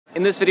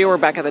In this video, we're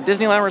back at the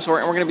Disneyland Resort,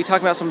 and we're going to be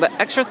talking about some of the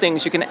extra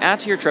things you can add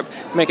to your trip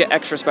to make it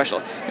extra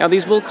special. Now,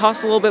 these will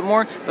cost a little bit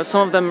more, but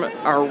some of them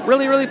are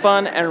really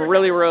fun and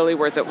really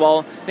worth it,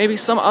 while maybe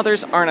some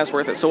others aren't as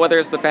worth it. So whether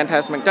it's the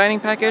Fantasmic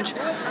dining package,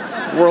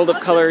 World of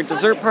Color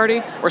dessert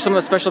party, or some of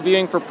the special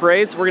viewing for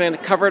parades, we're going to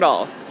cover it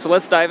all. So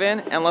let's dive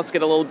in and let's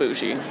get a little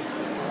bougie.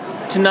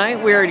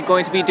 Tonight we are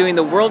going to be doing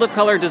the World of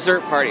Color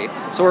dessert party,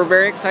 so we're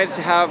very excited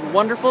to have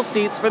wonderful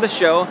seats for the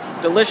show,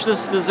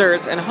 delicious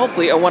desserts, and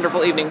hopefully a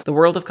wonderful evening. The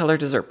World of Color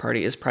dessert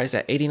party is priced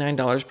at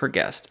 $89 per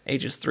guest,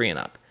 ages 3 and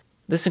up.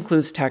 This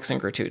includes tax and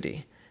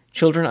gratuity.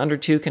 Children under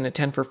 2 can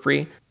attend for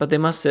free, but they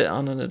must sit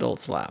on an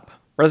adult's lap.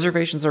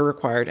 Reservations are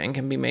required and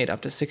can be made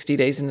up to 60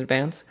 days in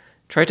advance.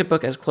 Try to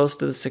book as close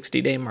to the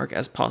 60-day mark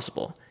as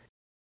possible.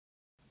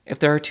 If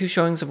there are 2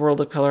 showings of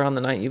World of Color on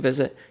the night you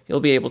visit,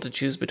 you'll be able to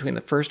choose between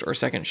the first or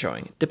second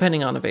showing,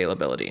 depending on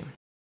availability.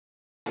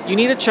 You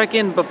need to check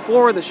in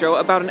before the show,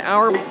 about an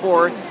hour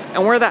before,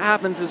 and where that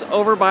happens is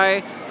over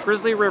by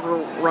Grizzly River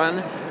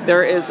Run.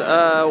 There is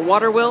a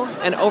water wheel,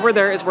 and over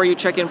there is where you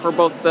check in for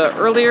both the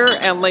earlier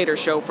and later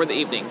show for the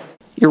evening.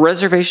 Your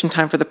reservation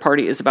time for the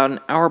party is about an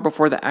hour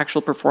before the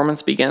actual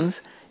performance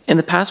begins. In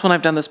the past, when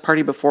I've done this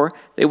party before,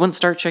 they wouldn't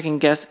start checking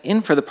guests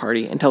in for the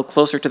party until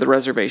closer to the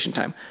reservation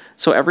time.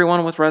 So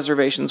everyone with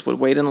reservations would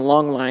wait in a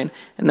long line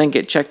and then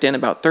get checked in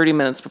about 30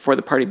 minutes before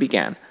the party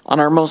began. On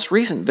our most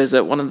recent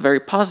visit, one of the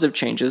very positive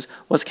changes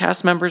was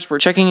cast members were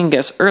checking in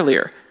guests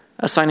earlier,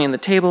 assigning the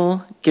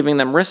table, giving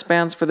them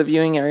wristbands for the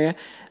viewing area.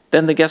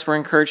 Then the guests were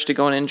encouraged to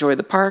go and enjoy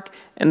the park,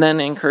 and then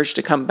encouraged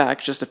to come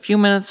back just a few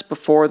minutes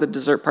before the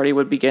dessert party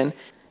would begin.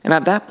 And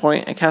at that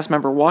point, a cast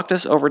member walked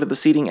us over to the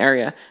seating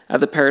area at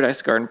the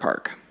Paradise Garden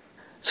Park.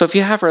 So if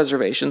you have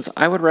reservations,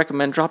 I would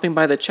recommend dropping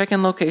by the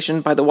check-in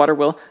location by the water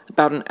wheel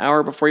about an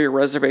hour before your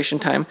reservation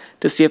time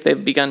to see if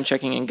they've begun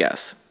checking in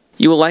guests.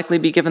 You will likely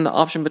be given the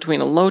option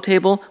between a low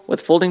table with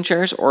folding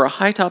chairs or a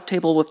high-top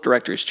table with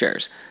director's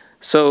chairs.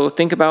 So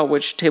think about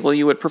which table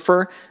you would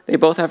prefer. They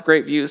both have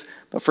great views,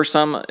 but for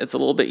some, it's a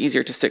little bit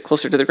easier to sit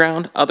closer to the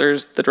ground.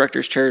 Others, the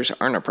director's chairs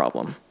aren't a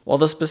problem. While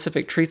the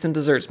specific treats and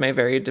desserts may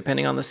vary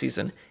depending on the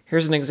season,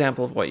 here's an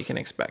example of what you can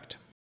expect.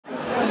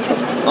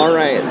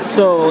 Alright,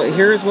 so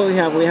here's what we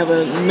have. We have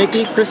a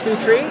Mickey crispy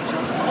treat,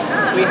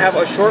 we have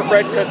a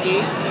shortbread cookie,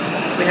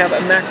 we have a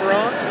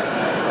macaron,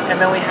 and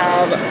then we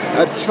have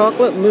a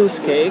chocolate mousse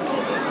cake,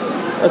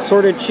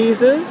 assorted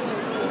cheeses.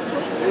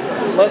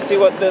 Let's see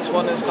what this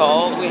one is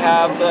called. We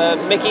have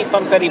the Mickey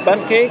Funfetti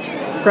Bundt Cake,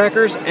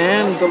 crackers,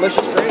 and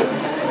delicious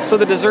grapes. So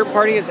the dessert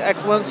party is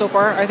excellent so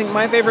far. I think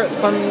my favorite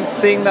fun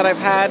thing that I've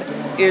had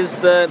is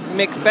the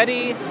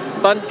McFetti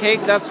Bundt Cake.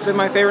 That's been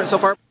my favorite so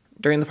far.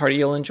 During the party,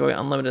 you'll enjoy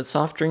unlimited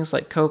soft drinks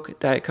like Coke,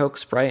 Diet Coke,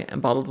 Sprite,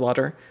 and bottled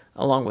water,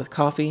 along with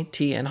coffee,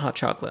 tea, and hot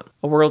chocolate.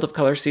 A World of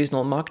Color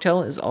seasonal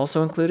mocktail is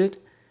also included.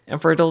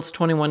 And for adults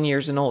 21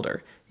 years and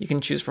older, you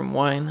can choose from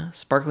wine,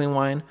 sparkling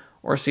wine,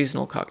 or a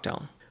seasonal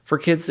cocktail. For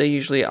kids, they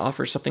usually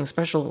offer something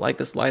special like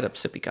this light-up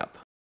sippy cup.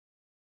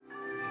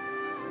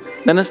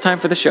 Then it's time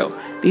for the show.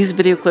 These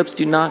video clips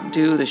do not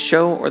do the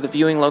show or the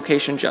viewing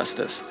location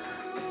justice.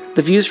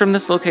 The views from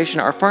this location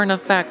are far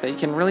enough back that you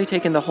can really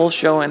take in the whole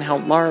show and how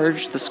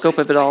large the scope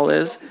of it all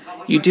is.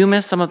 You do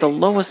miss some of the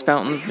lowest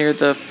fountains near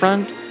the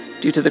front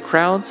due to the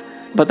crowds,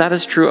 but that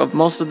is true of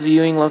most of the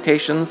viewing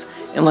locations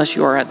unless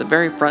you are at the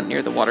very front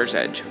near the water's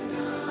edge.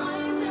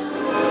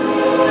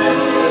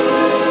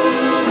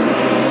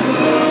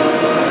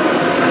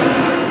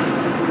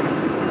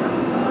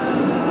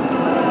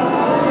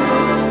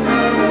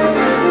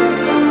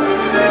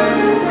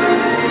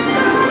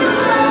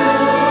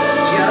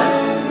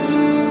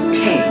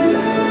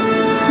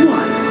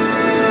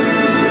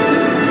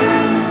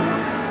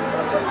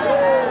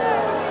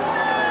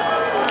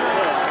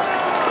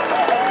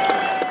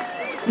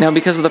 Now,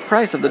 because of the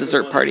price of the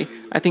dessert party,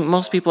 I think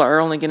most people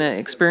are only going to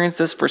experience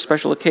this for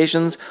special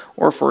occasions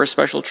or for a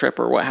special trip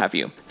or what have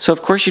you. So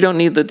of course you don't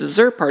need the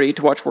dessert party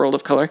to watch World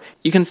of Color.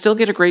 You can still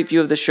get a great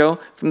view of the show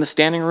from the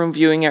standing room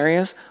viewing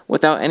areas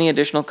without any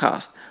additional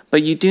cost,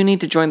 but you do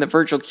need to join the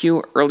virtual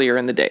queue earlier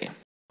in the day.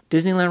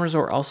 Disneyland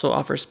Resort also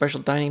offers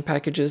special dining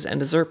packages and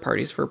dessert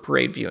parties for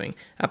parade viewing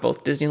at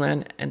both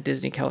Disneyland and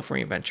Disney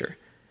California Adventure.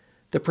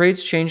 The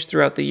parades change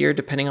throughout the year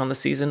depending on the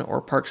season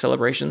or park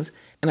celebrations,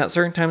 and at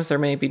certain times there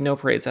may be no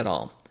parades at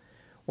all.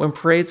 When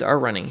parades are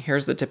running,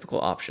 here's the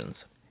typical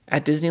options.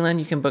 At Disneyland,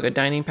 you can book a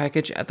dining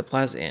package at the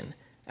Plaza Inn.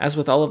 As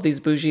with all of these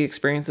bougie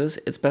experiences,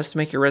 it's best to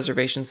make your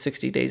reservations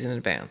 60 days in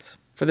advance.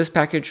 For this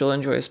package, you'll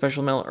enjoy a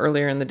special meal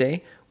earlier in the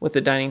day, with the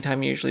dining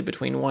time usually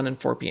between 1 and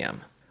 4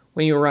 p.m.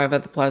 When you arrive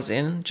at the Plaza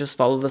Inn, just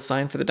follow the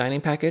sign for the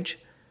dining package,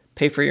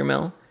 pay for your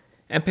meal,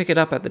 and pick it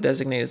up at the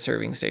designated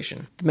serving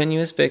station. The menu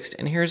is fixed,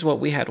 and here's what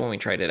we had when we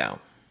tried it out.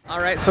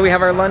 Alright, so we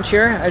have our lunch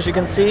here. As you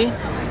can see,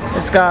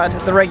 it's got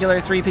the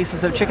regular 3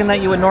 pieces of chicken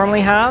that you would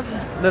normally have.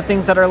 The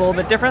things that are a little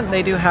bit different,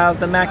 they do have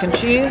the mac and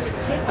cheese,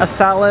 a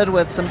salad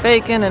with some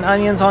bacon and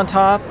onions on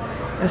top.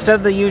 Instead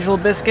of the usual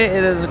biscuit,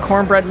 it is a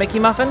cornbread Mickey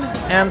muffin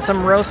and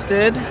some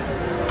roasted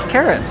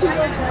carrots.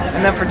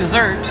 And then for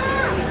dessert,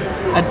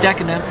 a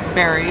decadent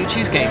berry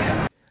cheesecake.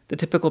 The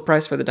typical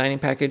price for the dining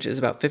package is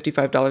about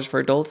 $55 for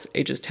adults,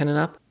 ages 10 and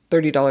up,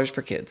 $30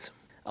 for kids.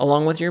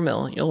 Along with your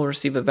meal, you'll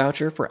receive a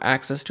voucher for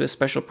access to a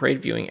special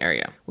parade viewing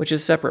area, which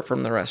is separate from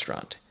the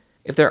restaurant.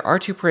 If there are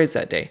 2 parades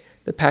that day,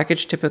 the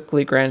package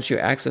typically grants you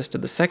access to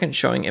the second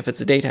showing if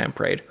it's a daytime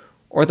parade,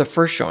 or the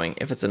first showing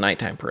if it's a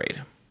nighttime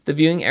parade. The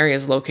viewing area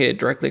is located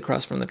directly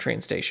across from the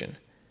train station.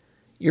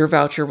 Your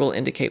voucher will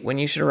indicate when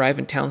you should arrive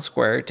in town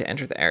square to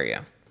enter the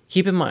area.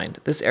 Keep in mind,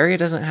 this area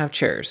doesn't have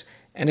chairs,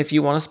 and if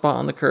you want a spot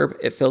on the curb,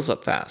 it fills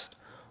up fast.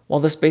 While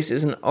the space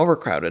isn't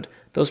overcrowded,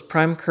 those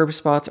prime curb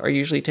spots are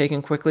usually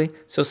taken quickly,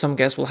 so some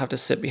guests will have to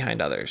sit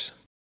behind others.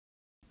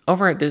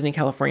 Over at Disney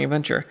California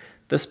Adventure,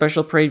 the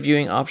special parade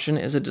viewing option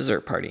is a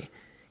dessert party.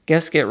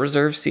 Guests get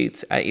reserved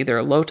seats at either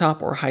a low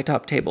top or high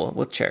top table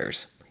with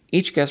chairs.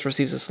 Each guest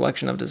receives a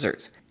selection of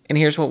desserts, and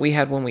here's what we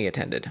had when we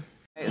attended.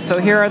 So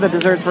here are the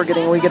desserts we're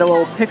getting. We get a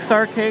little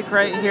Pixar cake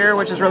right here,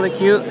 which is really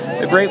cute.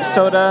 The grape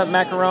soda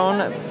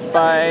macaron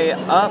by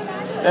Up.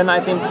 Then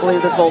I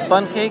believe this little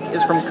bundt cake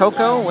is from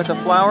Coco with the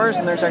flowers,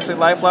 and there's actually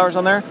live flowers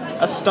on there.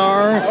 A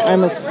star,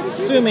 I'm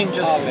assuming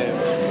just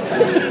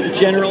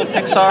general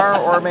Pixar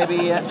or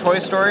maybe Toy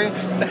Story.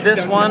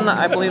 This one,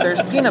 I believe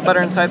there's peanut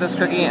butter inside this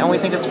cookie, and we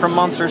think it's from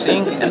Monsters,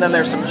 Inc. And then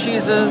there's some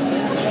cheeses,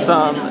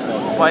 some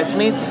sliced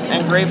meats,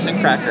 and grapes and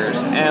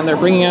crackers. And they're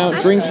bringing out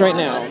drinks right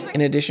now. In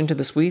addition to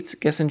the sweets,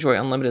 guests enjoy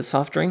unlimited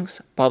soft drinks,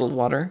 bottled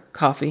water,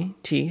 coffee,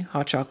 tea,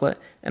 hot chocolate,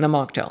 and a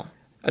mocktail.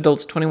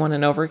 Adults 21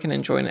 and over can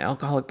enjoy an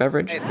alcoholic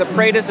beverage. The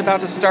parade is about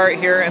to start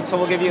here, and so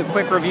we'll give you a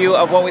quick review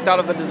of what we thought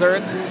of the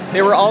desserts.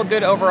 They were all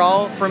good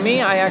overall. For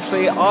me, I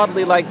actually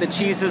oddly liked the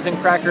cheeses and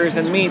crackers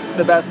and meats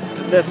the best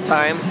this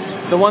time.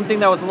 The one thing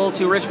that was a little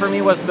too rich for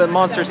me was the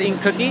Monsters,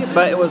 Inc. cookie,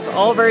 but it was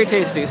all very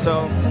tasty,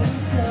 so...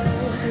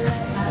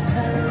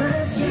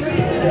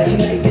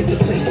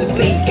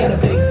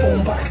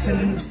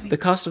 The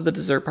cost of the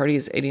dessert party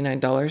is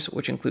 $89,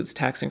 which includes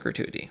tax and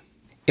gratuity.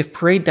 If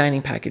parade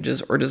dining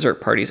packages or dessert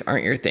parties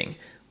aren't your thing,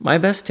 my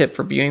best tip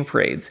for viewing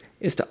parades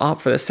is to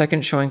opt for the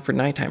second showing for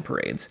nighttime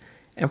parades.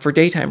 And for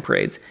daytime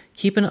parades,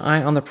 keep an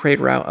eye on the parade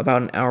route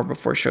about an hour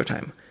before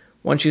showtime.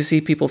 Once you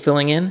see people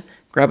filling in,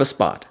 grab a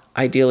spot,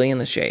 ideally in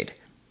the shade.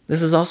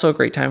 This is also a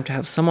great time to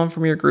have someone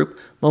from your group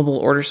mobile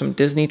order some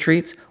Disney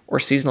treats or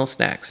seasonal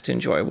snacks to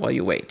enjoy while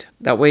you wait.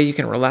 That way you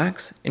can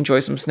relax, enjoy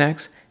some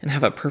snacks, and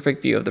have a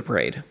perfect view of the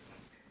parade.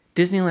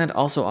 Disneyland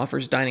also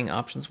offers dining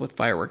options with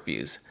firework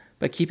views.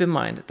 But keep in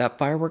mind that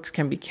fireworks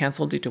can be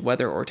canceled due to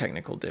weather or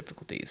technical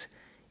difficulties.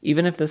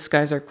 Even if the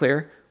skies are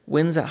clear,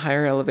 winds at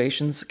higher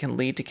elevations can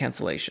lead to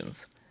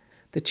cancellations.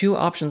 The 2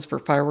 options for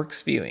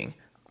fireworks viewing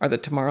are the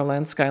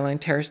Tomorrowland Skyline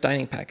Terrace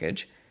Dining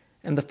Package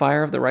and the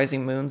Fire of the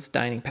Rising Moon's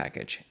Dining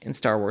Package in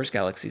Star Wars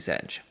Galaxy's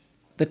Edge.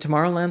 The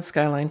Tomorrowland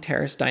Skyline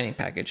Terrace Dining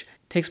Package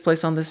takes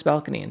place on this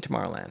balcony in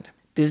Tomorrowland.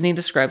 Disney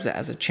describes it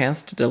as a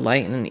chance to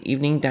delight in an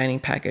evening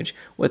dining package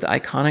with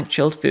iconic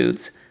chilled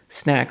foods,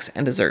 snacks,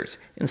 and desserts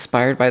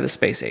inspired by the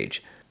space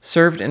age,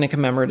 served in a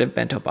commemorative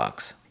bento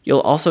box.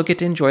 You'll also get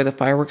to enjoy the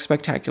fireworks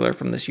spectacular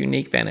from this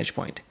unique vantage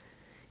point.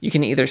 You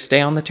can either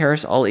stay on the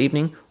terrace all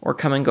evening or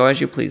come and go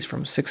as you please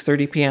from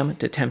 6:30 p.m.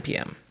 to 10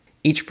 p.m.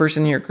 Each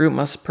person in your group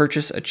must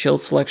purchase a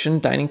chilled selection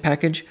dining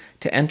package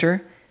to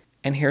enter,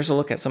 and here's a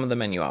look at some of the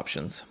menu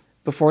options.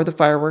 Before the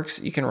fireworks,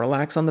 you can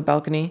relax on the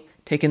balcony,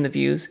 take in the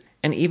views,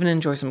 and even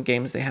enjoy some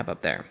games they have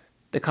up there.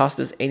 The cost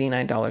is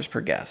 $89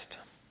 per guest.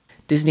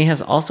 Disney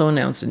has also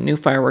announced a new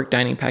firework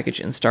dining package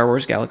in Star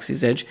Wars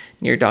Galaxy's Edge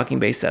near Docking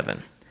Bay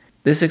 7.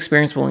 This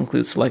experience will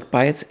include select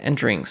bites and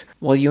drinks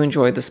while you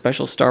enjoy the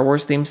special Star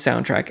Wars themed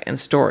soundtrack and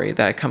story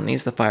that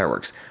accompanies the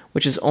fireworks,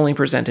 which is only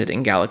presented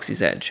in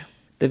Galaxy's Edge.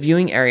 The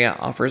viewing area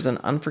offers an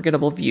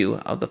unforgettable view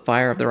of the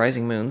Fire of the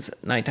Rising Moon's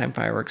nighttime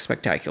fireworks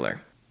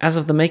spectacular. As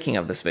of the making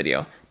of this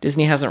video,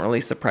 Disney hasn't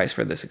released the price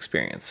for this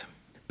experience.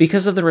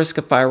 Because of the risk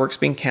of fireworks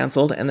being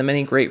canceled and the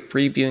many great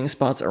free viewing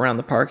spots around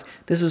the park,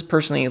 this is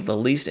personally the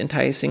least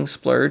enticing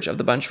splurge of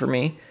the bunch for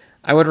me.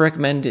 I would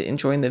recommend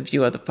enjoying the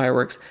view of the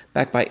fireworks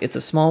back by It's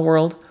a Small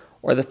World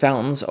or the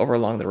fountains over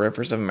along the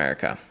rivers of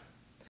America.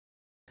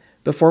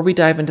 Before we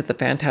dive into the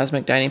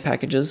Fantasmic dining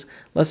packages,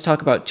 let's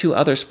talk about 2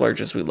 other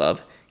splurges we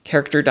love,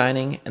 character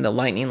dining and the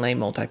Lightning Lane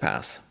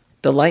Multipass.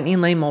 The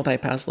Lightning Lane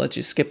Multipass lets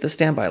you skip the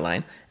standby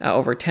line at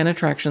over 10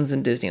 attractions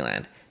in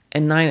Disneyland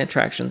and 9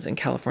 attractions in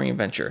California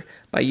Adventure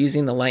by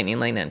using the Lightning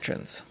Lane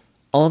entrance.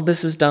 All of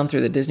this is done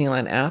through the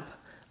Disneyland app.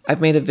 I've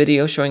made a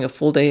video showing a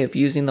full day of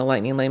using the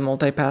Lightning Lane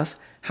Multipass,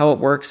 how it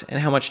works, and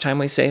how much time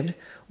we saved,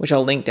 which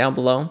I'll link down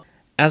below.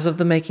 As of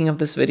the making of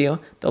this video,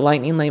 the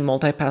Lightning Lane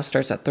Multipass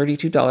starts at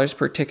 $32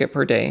 per ticket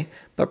per day,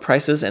 but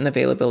prices and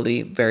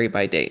availability vary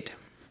by date.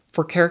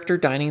 For character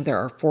dining, there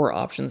are 4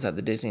 options at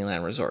the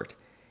Disneyland Resort.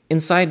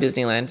 Inside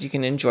Disneyland, you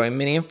can enjoy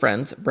Minnie and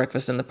Friends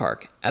breakfast in the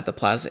park at the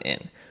Plaza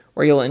Inn,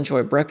 where you'll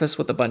enjoy breakfast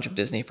with a bunch of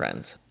Disney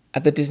friends.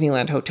 At the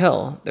Disneyland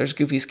Hotel, there's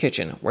Goofy's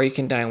Kitchen, where you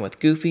can dine with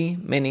Goofy,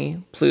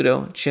 Minnie,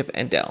 Pluto, Chip,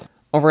 and Dell.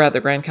 Over at the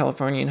Grand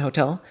Californian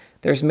Hotel,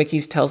 there's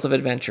Mickey's Tales of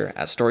Adventure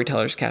at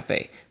Storyteller's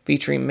Cafe,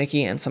 featuring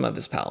Mickey and some of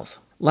his pals.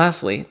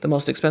 Lastly, the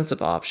most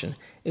expensive option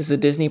is the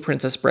Disney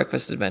Princess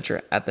Breakfast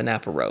Adventure at the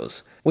Napa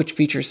Rose, which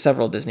features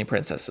several Disney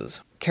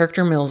princesses.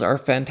 Character meals are a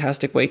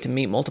fantastic way to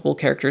meet multiple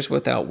characters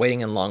without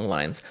waiting in long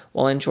lines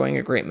while enjoying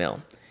a great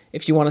meal.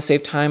 If you want to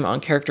save time on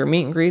character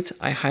meet and greets,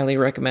 I highly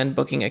recommend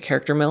booking a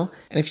character meal,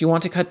 and if you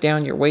want to cut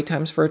down your wait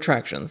times for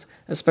attractions,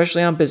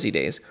 especially on busy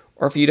days,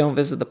 or if you don't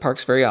visit the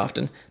parks very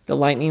often, the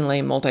Lightning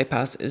Lane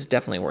Multi-Pass is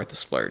definitely worth the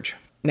splurge.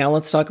 Now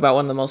let's talk about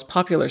one of the most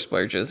popular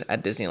splurges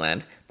at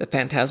Disneyland, the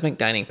Fantasmic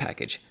Dining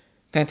Package.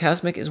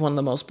 Fantasmic is one of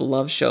the most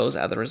beloved shows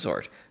at the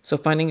resort, so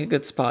finding a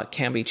good spot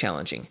can be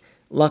challenging.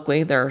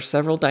 Luckily, there are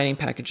several dining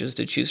packages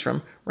to choose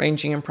from,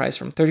 ranging in price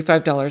from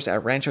 $35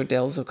 at Rancho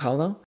del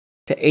Zocalo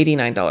to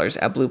 $89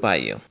 at Blue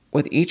Bayou.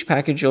 With each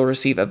package, you'll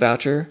receive a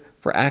voucher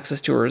for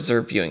access to a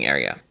reserved viewing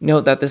area.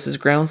 Note that this is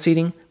ground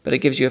seating, but it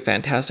gives you a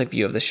fantastic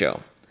view of the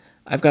show.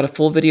 I've got a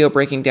full video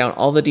breaking down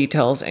all the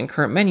details and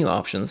current menu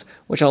options,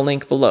 which I'll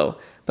link below,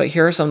 but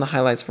here are some of the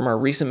highlights from our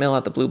recent meal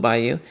at the Blue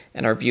Bayou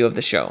and our view of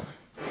the show.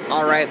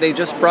 Alright, they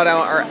just brought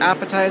out our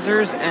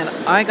appetizers, and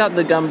I got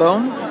the gumbo,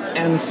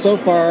 and so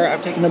far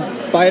I've taken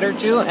a bite or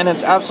two, and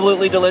it's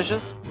absolutely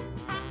delicious.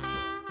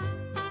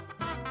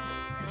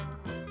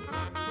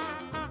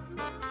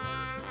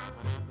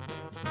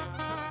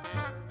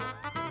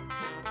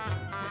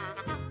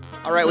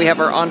 Alright, we have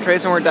our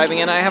entrees and we're diving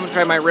in. I haven't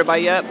tried my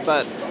ribeye yet,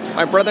 but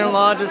my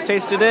brother-in-law just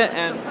tasted it,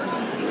 and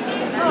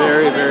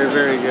very, very,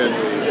 very good.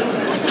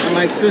 And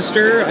my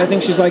sister, I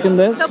think she's liking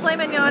this. The filet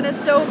mignon is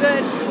so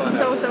good.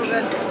 So, so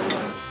good.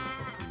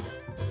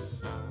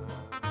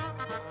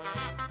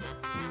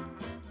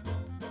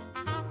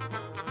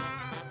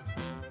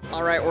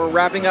 Alright, we're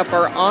wrapping up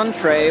our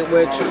entree,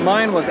 which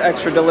mine was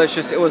extra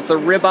delicious. It was the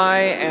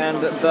ribeye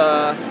and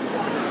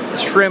the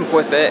shrimp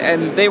with it,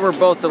 and they were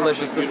both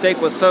delicious. The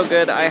steak was so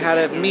good. I had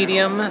it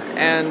medium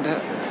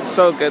and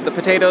so good. The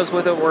potatoes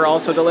with it were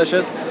also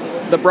delicious.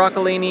 The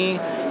broccolini,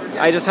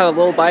 I just had a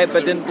little bite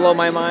but didn't blow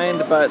my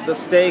mind, but the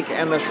steak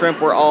and the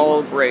shrimp were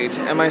all great.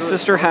 And my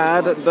sister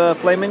had the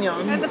filet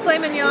mignon. And the filet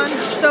mignon,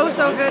 so,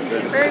 so good.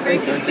 Very, very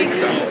tasty.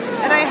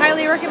 And I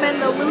highly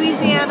recommend the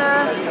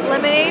Louisiana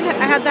lemonade.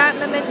 I had that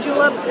and the mint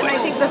julep, and I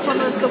think this one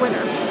was the winner.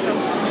 So.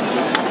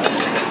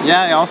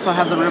 Yeah, I also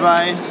had the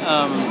ribeye.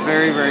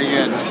 Very, very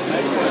good.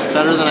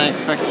 Better than I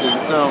expected.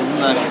 So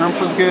the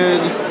shrimp was good.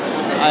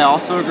 I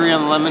also agree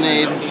on the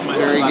lemonade.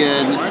 Very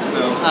good.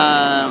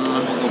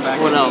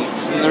 What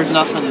else? There's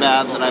nothing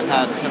bad that I've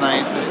had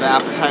tonight. The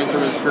appetizer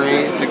was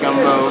great. The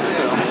gumbo.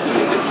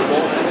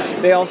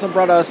 So they also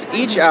brought us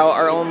each out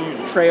our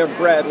own tray of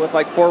bread with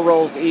like 4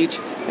 rolls each,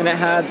 and it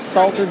had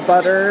salted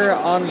butter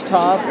on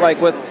top, like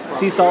with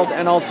sea salt,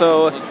 and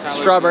also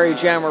strawberry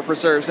jam or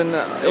preserves, and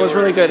it was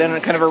really good,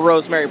 and kind of a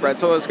rosemary bread,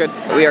 so it was good.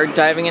 We are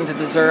diving into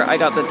dessert. I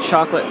got the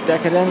chocolate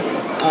decadent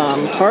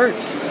tart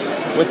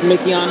with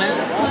Mickey on it.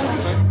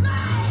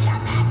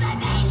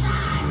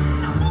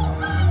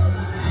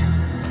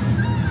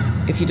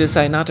 If you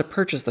decide not to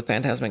purchase the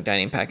Fantasmic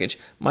Dining Package,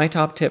 my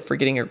top tip for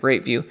getting a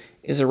great view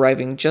is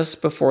arriving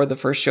just before the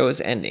first show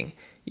is ending.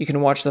 You can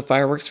watch the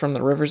fireworks from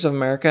the Rivers of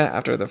America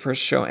after the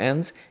first show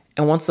ends,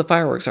 and once the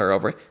fireworks are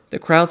over, the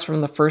crowds from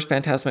the first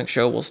Fantasmic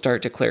show will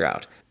start to clear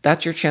out.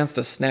 That's your chance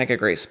to snag a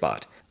great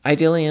spot,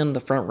 ideally in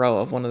the front row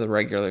of one of the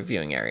regular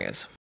viewing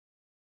areas.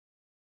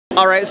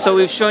 Alright, so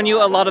we've shown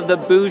you a lot of the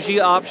bougie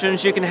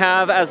options you can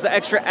have as the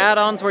extra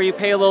add-ons where you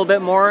pay a little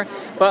bit more,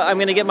 but I'm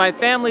going to get my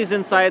family's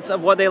insights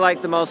of what they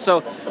like the most.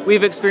 So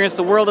we've experienced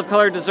the World of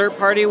Color dessert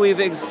party,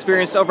 we've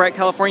experienced over at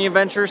California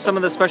Adventure some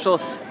of the special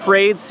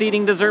parade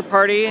seating dessert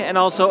party, and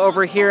also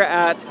over here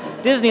at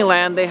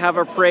Disneyland they have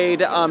a parade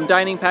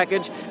dining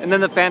package, and then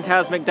the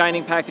Fantasmic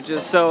dining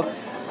packages. So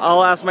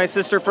I'll ask my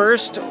sister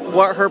first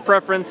what her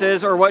preference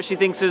is, or what she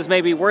thinks is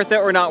maybe worth it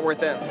or not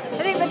worth it.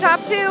 I think the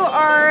top 2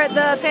 are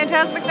the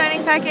Fantasmic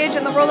Dining Package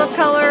and the World of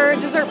Color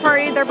Dessert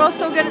Party. They're both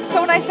so good. It's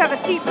so nice to have a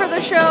seat for the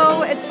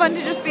show. It's fun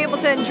to just be able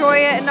to enjoy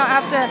it and not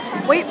have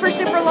to wait for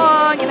super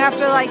long and have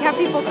to like have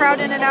people crowd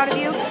in and out of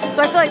you.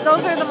 So I feel like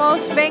those are the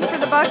most bang for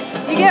the buck.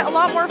 You get a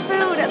lot more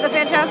food at the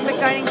Fantasmic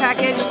Dining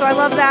Package, so I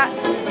love that.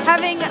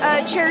 Having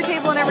a chair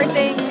table and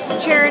everything,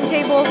 chair and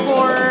table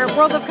for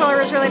World of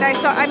Color is really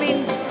nice. So I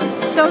mean,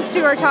 those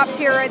 2 are top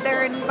tier right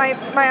there and my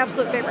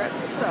absolute favorite.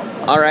 So.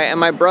 Alright, and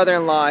my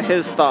brother-in-law,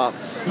 his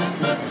thoughts.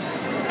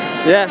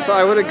 yeah, so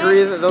I would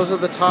agree that those are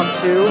the top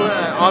 2.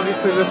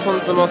 Obviously this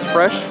one's the most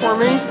fresh for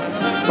me,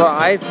 but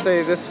I'd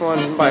say this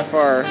one by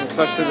far,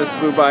 especially this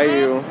Blue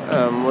Bayou,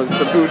 was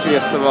the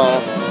bougiest of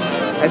all.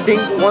 I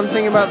think one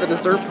thing about the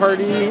dessert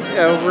party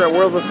over at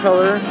World of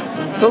Color,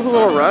 it feels a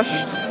little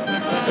rushed.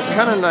 It's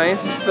kind of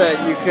nice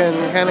that you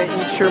can kind of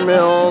eat your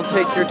meal,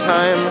 take your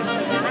time,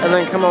 and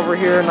then come over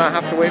here and not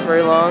have to wait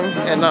very long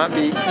and not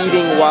be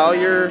eating while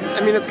you're...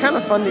 I mean, it's kind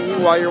of fun to eat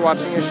while you're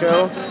watching a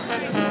show,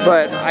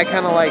 but I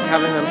kind of like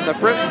having them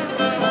separate.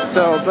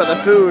 So, but the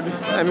food,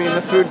 I mean,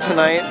 the food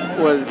tonight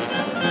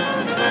was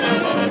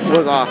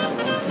awesome,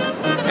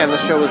 and the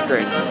show was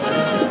great.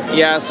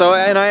 Yeah, so,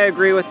 and I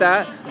agree with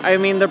that. I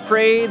mean, the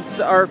parades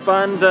are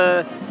fun.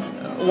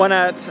 one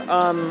at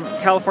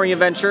California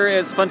Adventure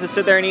is fun to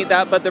sit there and eat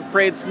that, but the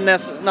parade's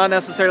not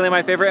necessarily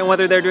my favorite. And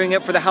whether they're doing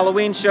it for the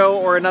Halloween show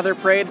or another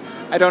parade,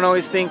 I don't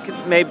always think,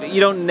 maybe you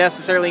don't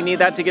necessarily need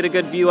that to get a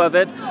good view of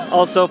it.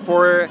 Also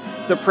for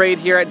the parade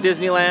here at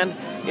Disneyland,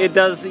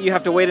 you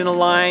have to wait in a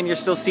line, you're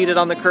still seated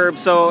on the curb,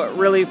 so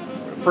really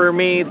for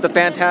me, the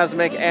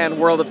Fantasmic and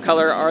World of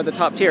Color are the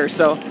top tier.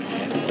 So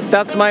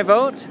that's my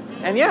vote.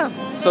 And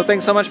yeah, so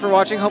thanks so much for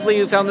watching. Hopefully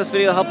you found this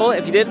video helpful.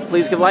 If you did,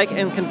 please give a like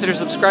and consider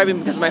subscribing,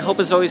 because my hope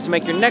is always to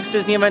make your next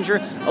Disney adventure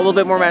a little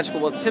bit more magical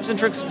with tips and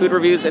tricks, food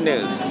reviews, and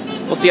news.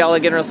 We'll see y'all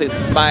again real soon.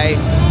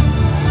 Bye.